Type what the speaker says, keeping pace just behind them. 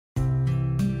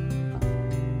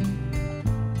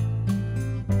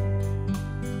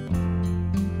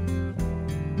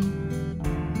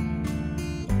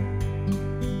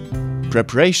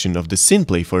Preparation of the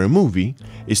screenplay for a movie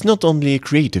is not only a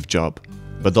creative job,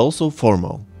 but also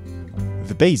formal.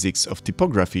 The basics of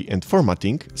typography and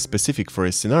formatting, specific for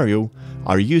a scenario,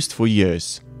 are used for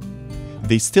years.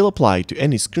 They still apply to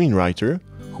any screenwriter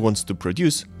who wants to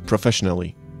produce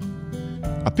professionally.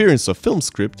 Appearance of film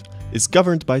script is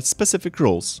governed by specific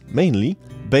rules, mainly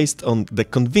based on the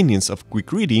convenience of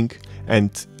quick reading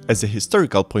and, as a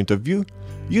historical point of view,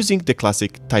 using the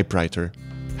classic typewriter.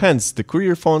 Hence the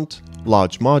Courier font,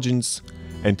 large margins,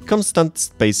 and constant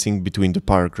spacing between the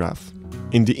paragraph.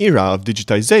 In the era of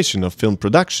digitization of film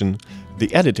production,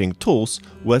 the editing tools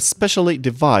were specially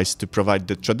devised to provide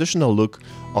the traditional look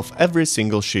of every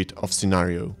single sheet of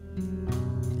scenario.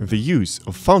 The use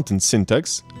of fountain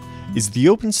syntax is the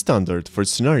open standard for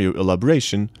scenario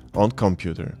elaboration on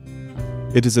computer.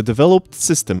 It is a developed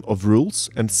system of rules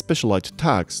and specialized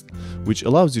tags, which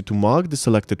allows you to mark the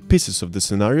selected pieces of the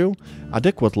scenario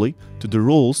adequately to the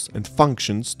rules and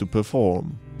functions to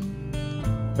perform.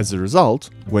 As a result,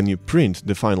 when you print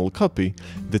the final copy,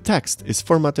 the text is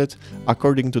formatted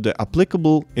according to the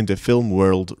applicable in the film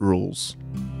world rules.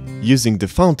 Using the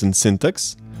fountain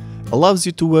syntax allows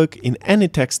you to work in any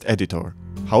text editor.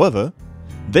 However,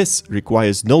 this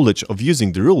requires knowledge of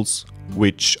using the rules,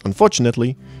 which,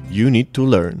 unfortunately, you need to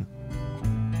learn.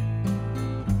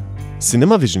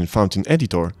 CinemaVision Fountain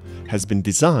Editor has been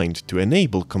designed to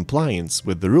enable compliance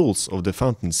with the rules of the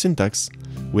fountain syntax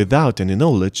without any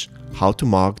knowledge how to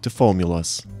mark the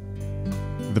formulas.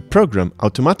 The program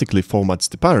automatically formats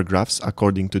the paragraphs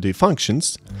according to their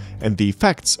functions, and the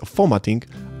effects of formatting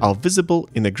are visible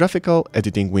in a graphical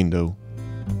editing window.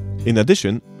 In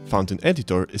addition, Fountain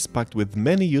Editor is packed with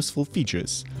many useful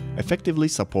features, effectively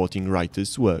supporting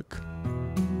writers' work.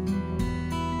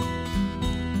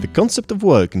 The concept of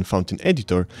work in Fountain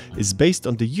Editor is based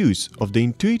on the use of the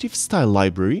intuitive style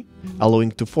library,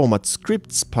 allowing to format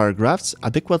scripts paragraphs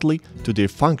adequately to their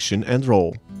function and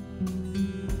role.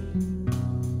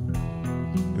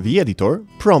 The editor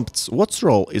prompts what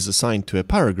role is assigned to a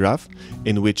paragraph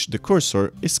in which the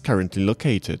cursor is currently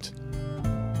located.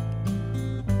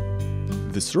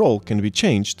 This role can be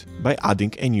changed by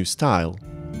adding a new style,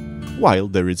 while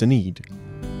there is a need.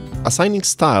 Assigning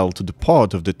style to the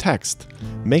part of the text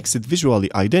makes it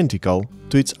visually identical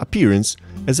to its appearance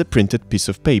as a printed piece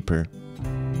of paper.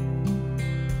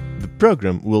 The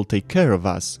program will take care of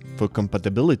us for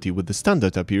compatibility with the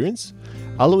standard appearance,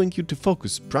 allowing you to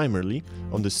focus primarily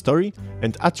on the story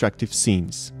and attractive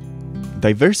scenes.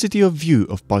 Diversity of view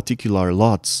of particular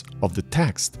lots of the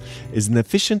text is an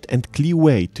efficient and clear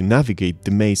way to navigate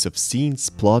the maze of scenes,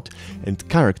 plot, and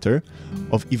character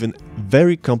of even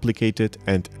very complicated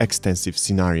and extensive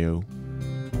scenario.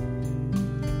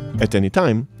 At any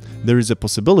time, there is a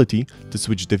possibility to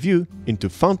switch the view into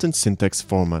fountain syntax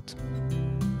format.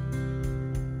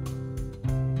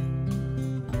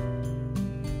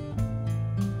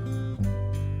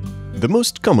 The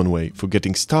most common way for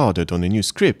getting started on a new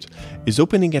script is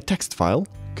opening a text file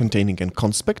containing a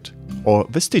conspect or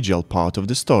vestigial part of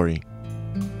the story.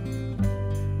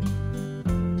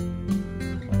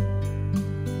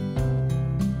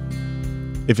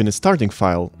 If in a starting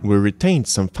file we retained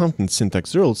some fountain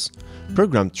syntax rules,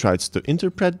 program tries to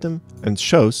interpret them and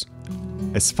shows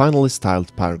as finally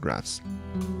styled paragraphs.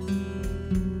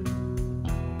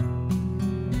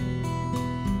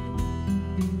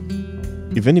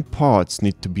 If any parts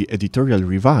need to be editorially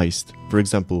revised, for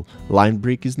example, line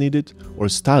break is needed or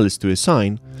style is to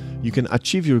assign, you can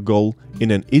achieve your goal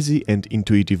in an easy and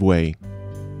intuitive way.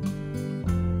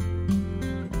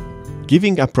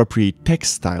 Giving appropriate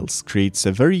text styles creates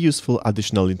a very useful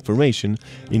additional information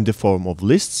in the form of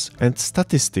lists and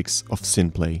statistics of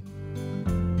screenplay.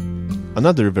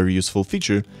 Another very useful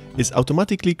feature is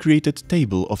automatically created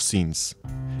table of scenes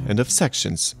and of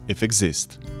sections if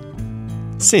exist.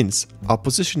 Scenes are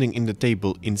positioning in the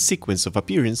table in sequence of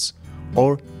appearance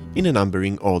or in a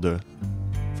numbering order.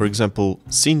 For example,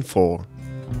 Scene 4.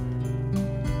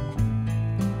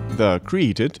 They are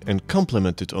created and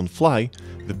complemented on fly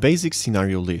the basic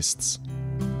scenario lists,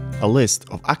 a list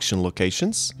of action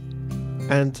locations,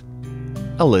 and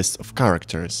a list of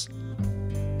characters.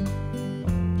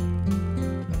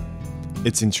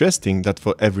 It's interesting that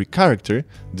for every character,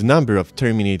 the number of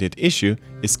terminated issue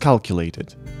is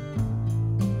calculated.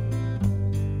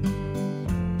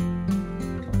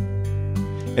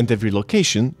 And every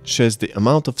location shares the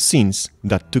amount of scenes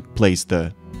that took place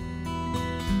there.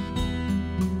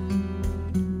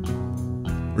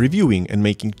 Reviewing and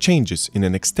making changes in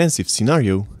an extensive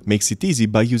scenario makes it easy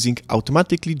by using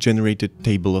automatically generated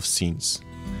table of scenes.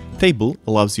 Table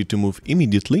allows you to move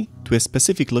immediately to a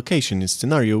specific location in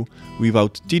scenario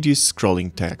without tedious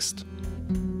scrolling text.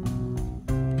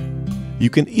 You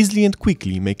can easily and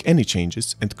quickly make any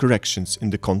changes and corrections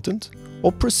in the content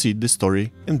or proceed the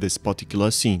story in this particular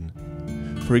scene.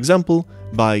 For example,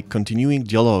 by continuing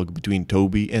dialogue between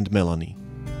Toby and Melanie.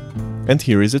 And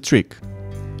here is a trick.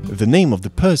 The name of the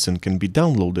person can be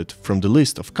downloaded from the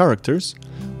list of characters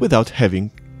without having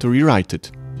to rewrite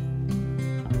it.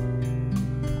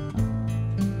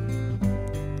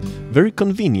 Very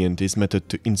convenient is method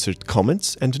to insert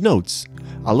comments and notes,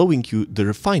 allowing you the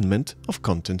refinement of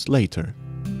content later.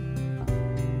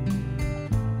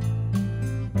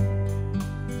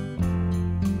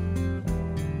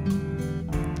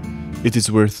 It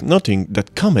is worth noting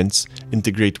that comments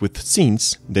integrate with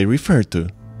scenes they refer to.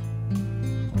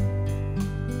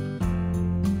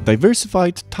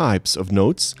 Diversified types of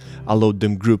notes allow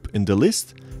them group in the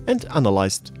list and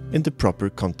analyzed in the proper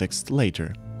context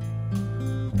later.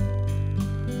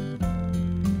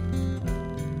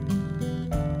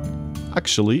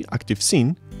 Actually, active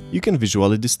scene you can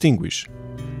visually distinguish,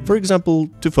 for example,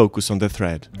 to focus on the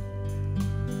thread.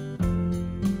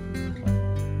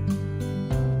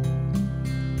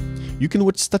 You can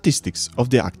watch statistics of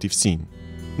the active scene.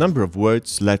 Number of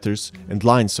words, letters and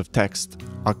lines of text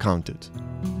are counted,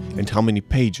 and how many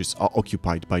pages are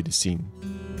occupied by the scene.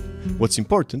 What's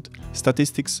important,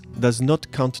 statistics does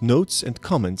not count notes and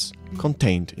comments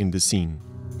contained in the scene.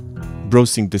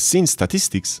 Browsing the scene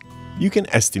statistics, you can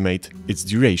estimate its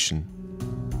duration.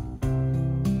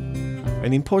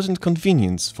 An important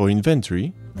convenience for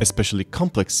inventory, especially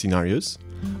complex scenarios,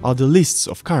 are the lists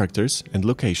of characters and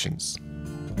locations.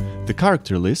 The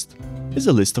character list is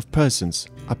a list of persons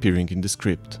appearing in the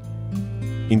script.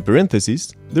 In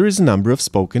parentheses, there is a number of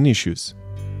spoken issues.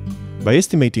 By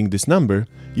estimating this number,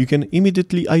 you can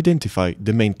immediately identify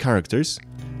the main characters,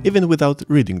 even without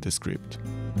reading the script.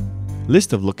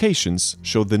 List of locations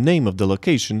show the name of the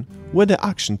location where the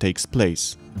action takes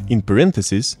place. In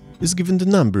parentheses is given the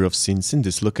number of scenes in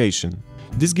this location.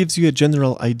 This gives you a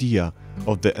general idea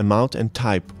of the amount and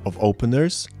type of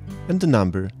openers and the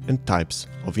number and types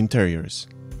of interiors.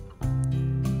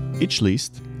 Each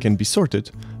list can be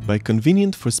sorted by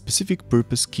convenient for specific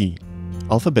purpose key,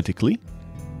 alphabetically,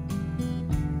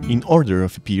 in order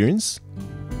of appearance,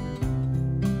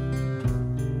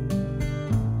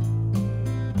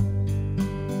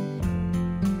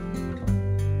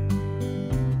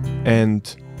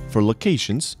 and for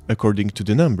locations according to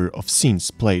the number of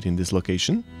scenes played in this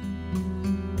location,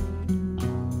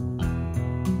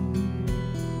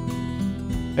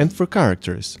 and for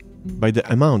characters by the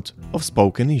amount of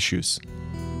spoken issues.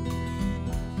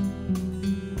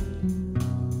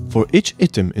 For each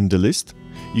item in the list,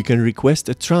 you can request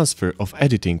a transfer of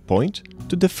editing point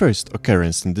to the first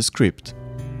occurrence in the script.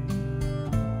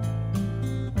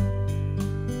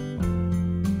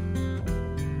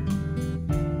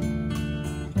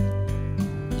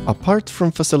 Apart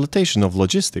from facilitation of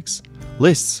logistics,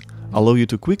 lists allow you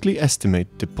to quickly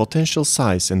estimate the potential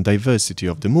size and diversity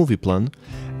of the movie plan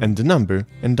and the number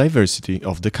and diversity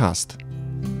of the cast.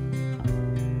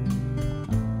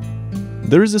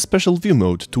 There is a special view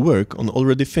mode to work on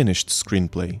already finished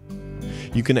screenplay.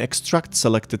 You can extract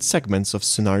selected segments of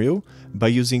scenario by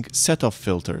using set-off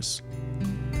filters.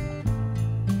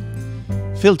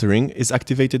 Filtering is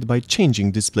activated by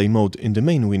changing display mode in the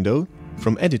main window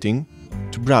from editing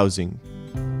to browsing.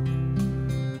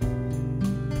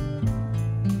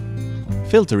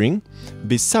 Filtering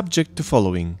be subject to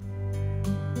following: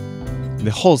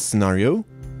 the whole scenario,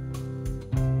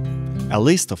 a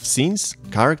list of scenes,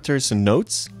 characters and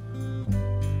notes,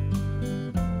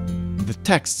 the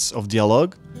texts of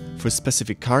dialogue for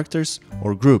specific characters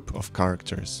or group of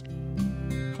characters.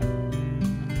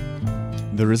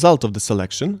 The result of the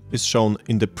selection is shown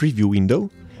in the preview window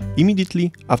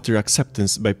immediately after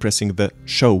acceptance by pressing the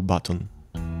Show button.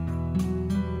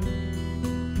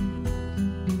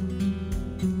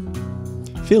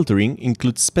 Filtering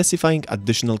includes specifying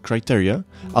additional criteria,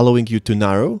 allowing you to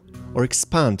narrow or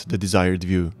expand the desired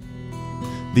view.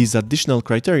 These additional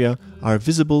criteria are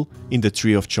visible in the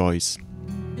tree of choice.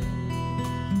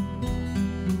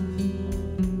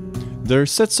 There are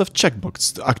sets of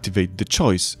checkboxes to activate the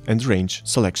choice and range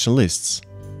selection lists.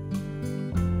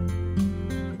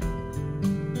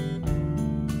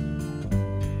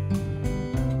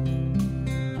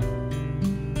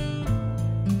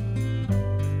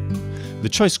 The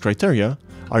choice criteria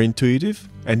are intuitive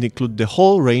and include the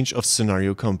whole range of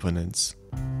scenario components.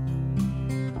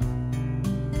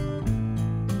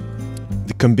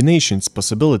 The combinations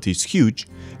possibility is huge,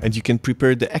 and you can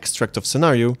prepare the extract of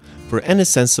scenario for any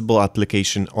sensible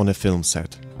application on a film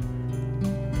set.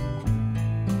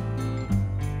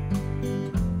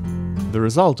 The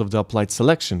result of the applied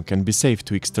selection can be saved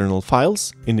to external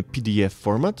files in a PDF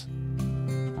format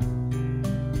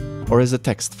or as a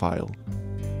text file.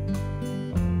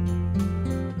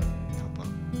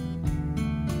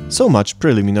 So much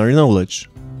preliminary knowledge.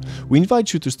 We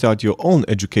invite you to start your own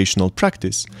educational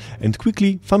practice and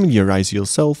quickly familiarize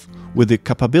yourself with the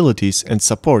capabilities and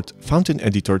support Fountain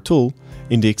Editor tool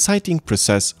in the exciting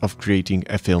process of creating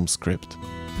a film script.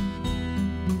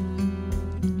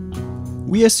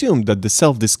 We assume that the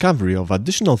self-discovery of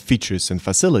additional features and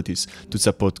facilities to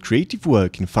support creative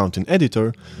work in Fountain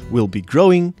Editor will be a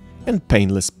growing and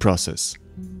painless process.